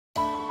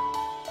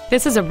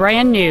This is a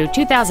brand new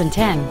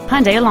 2010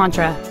 Hyundai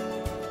Elantra.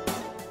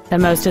 The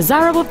most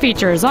desirable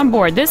features on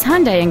board this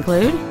Hyundai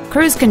include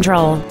cruise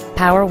control,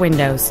 power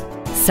windows,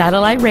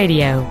 satellite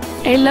radio,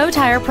 a low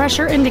tire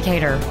pressure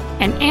indicator,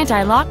 an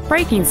anti-lock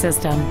braking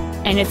system,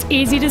 and it's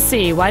easy to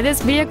see why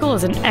this vehicle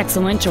is an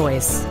excellent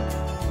choice.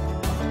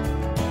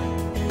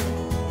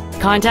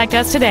 Contact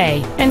us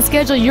today and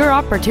schedule your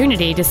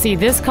opportunity to see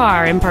this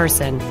car in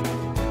person.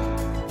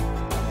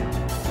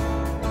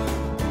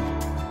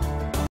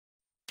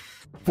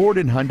 Ford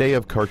and Hyundai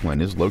of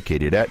Kirkland is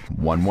located at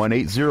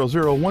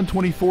 11800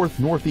 124th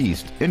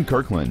Northeast in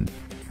Kirkland.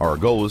 Our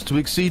goal is to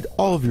exceed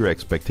all of your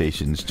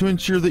expectations to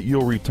ensure that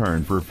you'll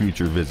return for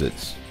future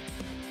visits.